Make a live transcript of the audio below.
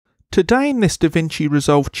Today in this Davinci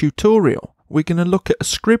Resolve tutorial, we're going to look at a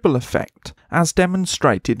scribble effect as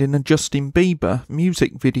demonstrated in a Justin Bieber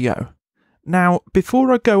music video. Now,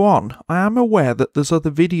 before I go on, I am aware that there's other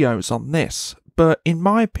videos on this, but in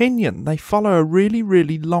my opinion they follow a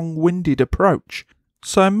really long-winded approach.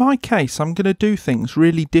 So in my case I'm going to do things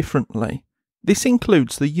really differently. This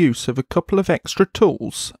includes the use of a couple of extra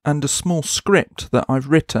tools and a small script that I've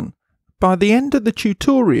written. By the end of the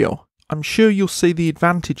tutorial, I'm sure you'll see the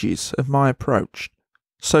advantages of my approach.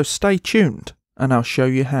 So stay tuned and I'll show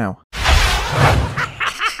you how.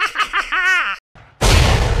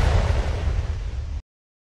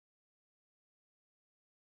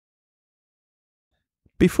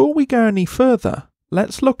 Before we go any further,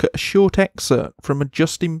 let's look at a short excerpt from a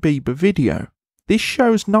Justin Bieber video. This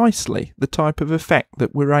shows nicely the type of effect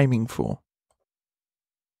that we're aiming for.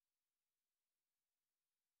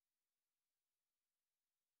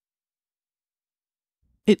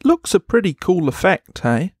 It looks a pretty cool effect,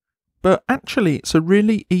 hey? But actually it's a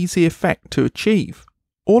really easy effect to achieve.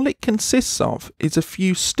 All it consists of is a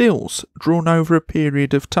few stills drawn over a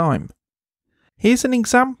period of time. Here's an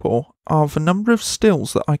example of a number of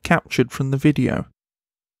stills that I captured from the video.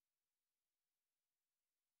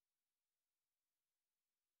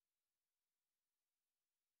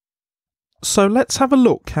 So let's have a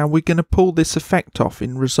look how we're going to pull this effect off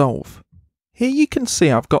in Resolve. Here you can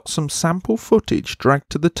see I've got some sample footage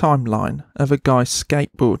dragged to the timeline of a guy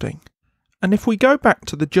skateboarding. And if we go back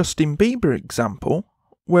to the Justin Bieber example,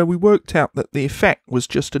 where we worked out that the effect was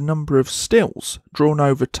just a number of stills drawn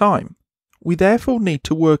over time, we therefore need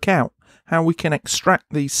to work out how we can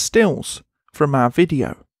extract these stills from our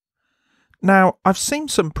video. Now, I've seen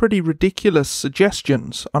some pretty ridiculous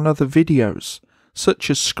suggestions on other videos,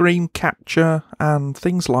 such as screen capture and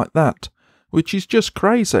things like that, which is just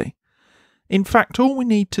crazy. In fact, all we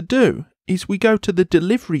need to do is we go to the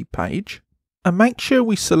delivery page and make sure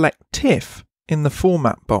we select TIFF in the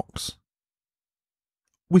format box.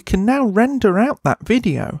 We can now render out that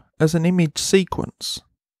video as an image sequence.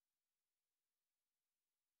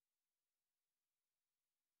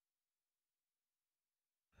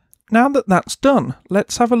 Now that that's done,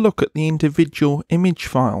 let's have a look at the individual image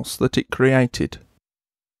files that it created.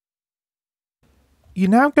 You're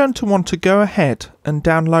now going to want to go ahead and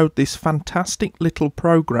download this fantastic little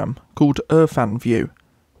program called Irfanview.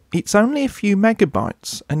 It's only a few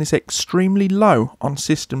megabytes and is extremely low on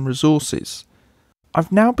system resources. I've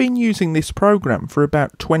now been using this program for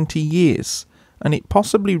about 20 years and it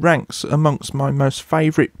possibly ranks amongst my most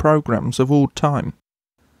favourite programs of all time.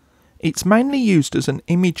 It's mainly used as an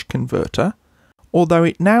image converter, although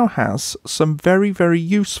it now has some very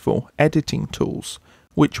useful editing tools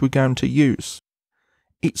which we're going to use.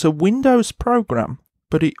 It's a Windows program,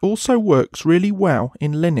 but it also works really well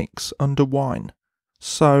in Linux under Wine,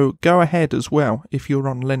 so go ahead as well if you're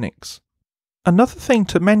on Linux. Another thing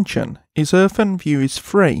to mention is Irfanview is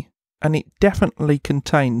free, and it definitely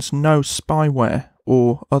contains no spyware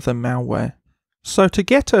or other malware. So to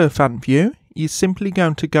get Irfanview, you're simply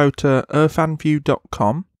going to go to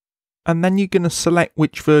irfanview.com, and then you're going to select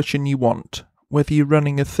which version you want, whether you're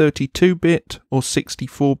running a 32-bit or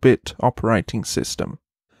 64-bit operating system.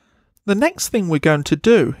 The next thing we're going to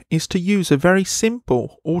do is to use a very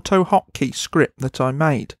simple Autohotkey script that I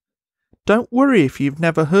made. Don't worry if you've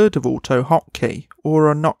never heard of Autohotkey or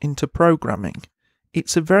are not into programming.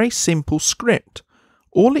 It's a very simple script.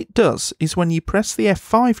 All it does is when you press the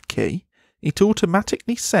F5 key, it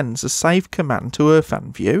automatically sends a save command to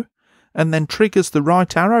Irfanview and then triggers the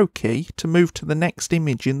right arrow key to move to the next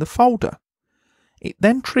image in the folder. It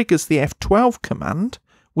then triggers the F12 command,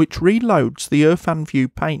 which reloads the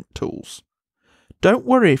Irfanview paint tools. Don't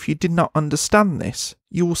worry if you did not understand this,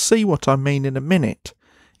 you will see what I mean in a minute.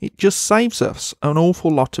 It just saves us an awful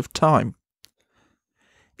lot of time.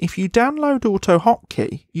 If you download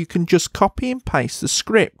Autohotkey, you can just copy and paste the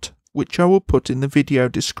script, which I will put in the video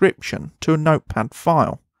description, to a notepad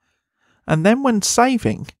file. And then when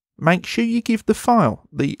saving, make sure you give the file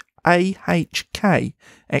the AHK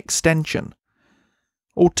extension.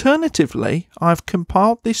 Alternatively, I've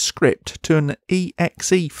compiled this script to an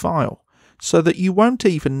exe file so that you won't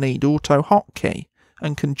even need Autohotkey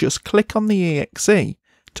and can just click on the exe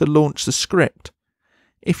to launch the script.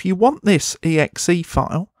 If you want this exe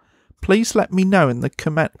file, please let me know in the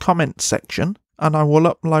comment section and I will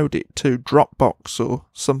upload it to Dropbox or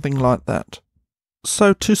something like that.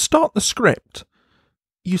 So to start the script,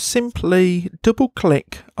 you simply double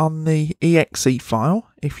click on the exe file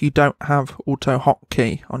if you don't have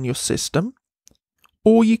Autohotkey on your system,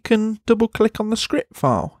 or you can double click on the script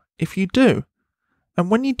file if you do.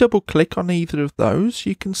 And when you double click on either of those,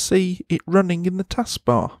 you can see it running in the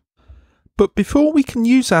taskbar. But before we can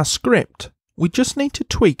use our script, we just need to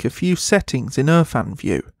tweak a few settings in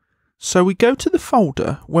Irfanview. So we go to the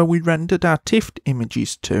folder where we rendered our TIFF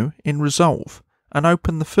images to in Resolve and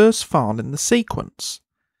open the first file in the sequence.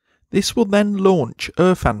 This will then launch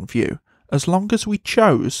Irfanview as long as we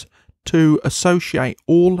chose to associate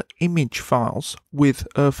all image files with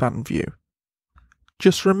Irfanview.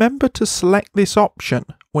 Just remember to select this option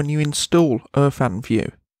when you install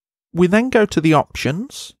Irfanview. We then go to the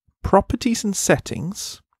Options, Properties and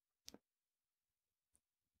Settings,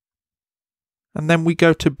 and then we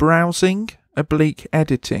go to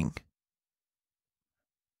Browsing/Editing,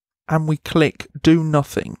 and we click Do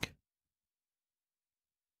Nothing.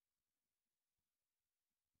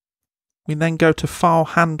 We then go to File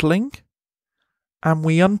Handling, and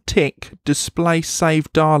we untick Display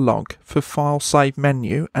Save Dialog for File Save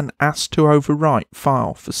Menu and Ask to Overwrite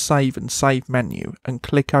File for Save and Save Menu and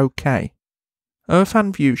click OK.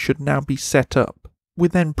 Irfanview should now be set up. We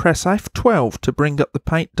then press F12 to bring up the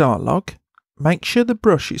paint dialog. Make sure the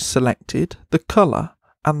brush is selected, the colour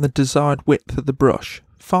and the desired width of the brush.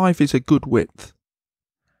 5 is a good width.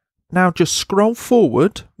 Now just scroll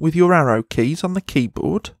forward with your arrow keys on the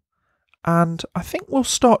keyboard, and I think we'll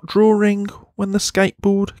start drawing when the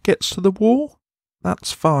skateboard gets to the wall.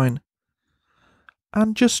 That's fine.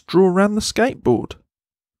 And just draw around the skateboard.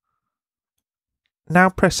 Now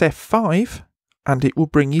press F5 and it will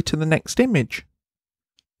bring you to the next image.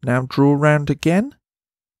 Now draw around again.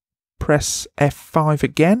 Press F5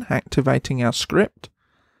 again, activating our script.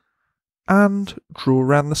 And draw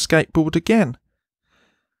around the skateboard again.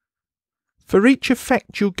 For each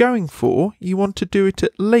effect you're going for, you want to do it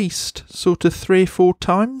at least sort of 3 or 4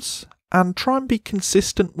 times and try and be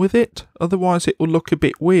consistent with it, otherwise it will look a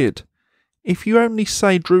bit weird. If you only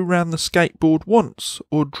say drew round the skateboard once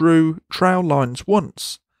or drew trail lines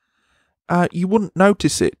once, you wouldn't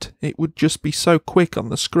notice it. It would just be so quick on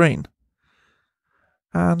the screen.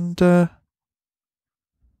 And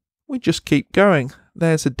we just keep going.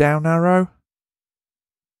 There's a down arrow.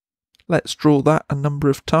 Let's draw that a number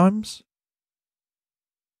of times.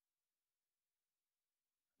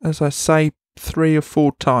 As I say, 3 or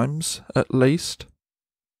 4 times at least.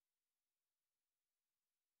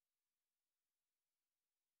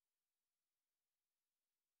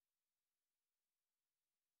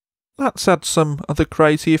 Let's add some other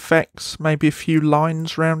crazy effects, maybe a few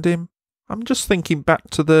lines round him. I'm just thinking back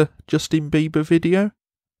to the Justin Bieber video.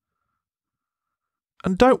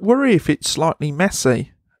 And don't worry if it's slightly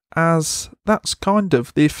messy, as that's kind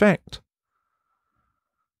of the effect.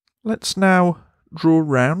 Let's now draw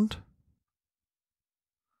round.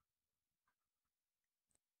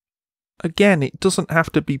 Again, it doesn't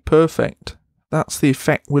have to be perfect. That's the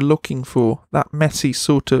effect we're looking for, that messy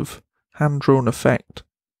sort of hand-drawn effect.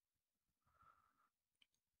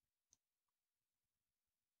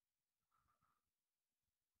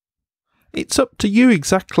 It's up to you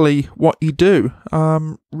exactly what you do.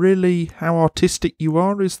 Really, how artistic you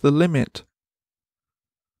are is the limit.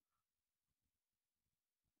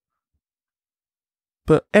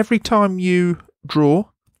 But every time you draw,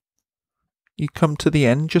 you come to the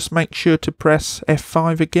end, just make sure to press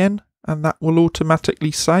F5 again, and that will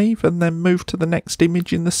automatically save and then move to the next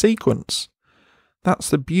image in the sequence. That's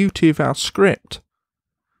the beauty of our script.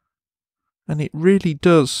 And it really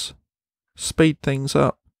does speed things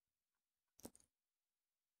up.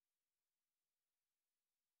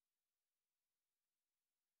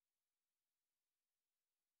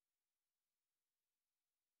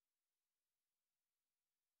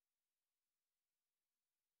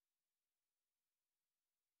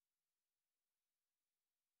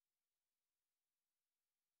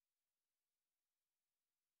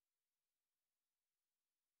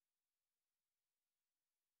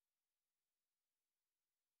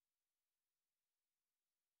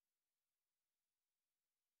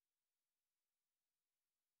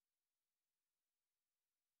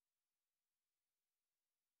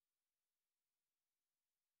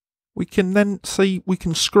 We can then see we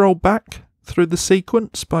can scroll back through the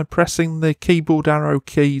sequence by pressing the keyboard arrow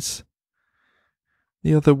keys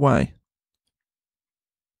the other way.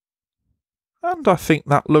 And I think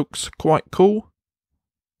that looks quite cool,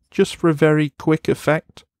 just for a very quick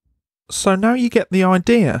effect. So now you get the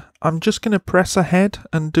idea. I'm just going to press ahead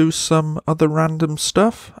and do some other random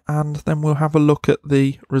stuff, and then we'll have a look at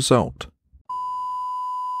the result.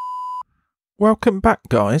 Welcome back,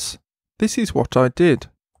 guys. This is what I did.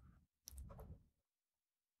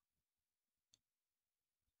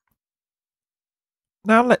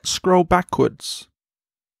 Now let's scroll backwards.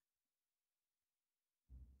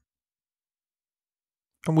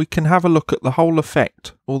 And we can have a look at the whole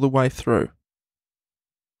effect all the way through.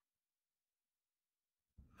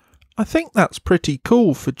 I think that's pretty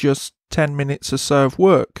cool for just 10 minutes or so of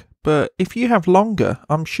work, but if you have longer,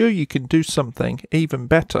 I'm sure you can do something even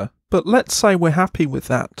better. But let's say we're happy with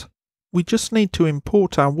that. We just need to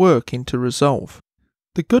import our work into Resolve.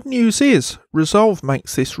 The good news is, Resolve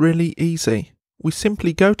makes this really easy. We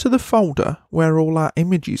simply go to the folder where all our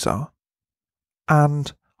images are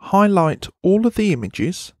and highlight all of the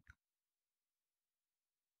images,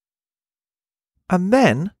 and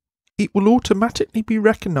then it will automatically be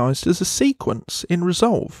recognised as a sequence in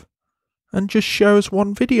Resolve and just show us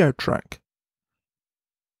one video track.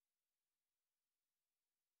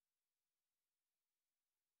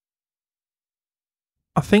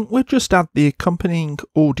 I think we'll just add the accompanying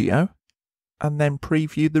audio and then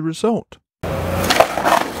preview the result.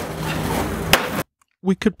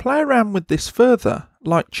 We could play around with this further,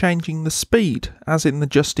 like changing the speed, as in the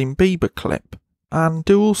Justin Bieber clip, and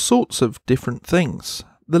do all sorts of different things.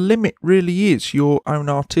 The limit really is your own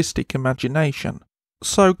artistic imagination.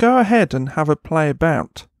 So go ahead and have a play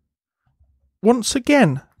about. Once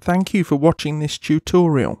again, thank you for watching this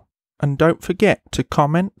tutorial, and don't forget to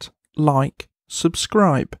comment, like,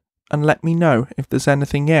 subscribe, and let me know if there's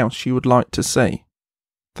anything else you would like to see.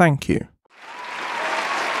 Thank you.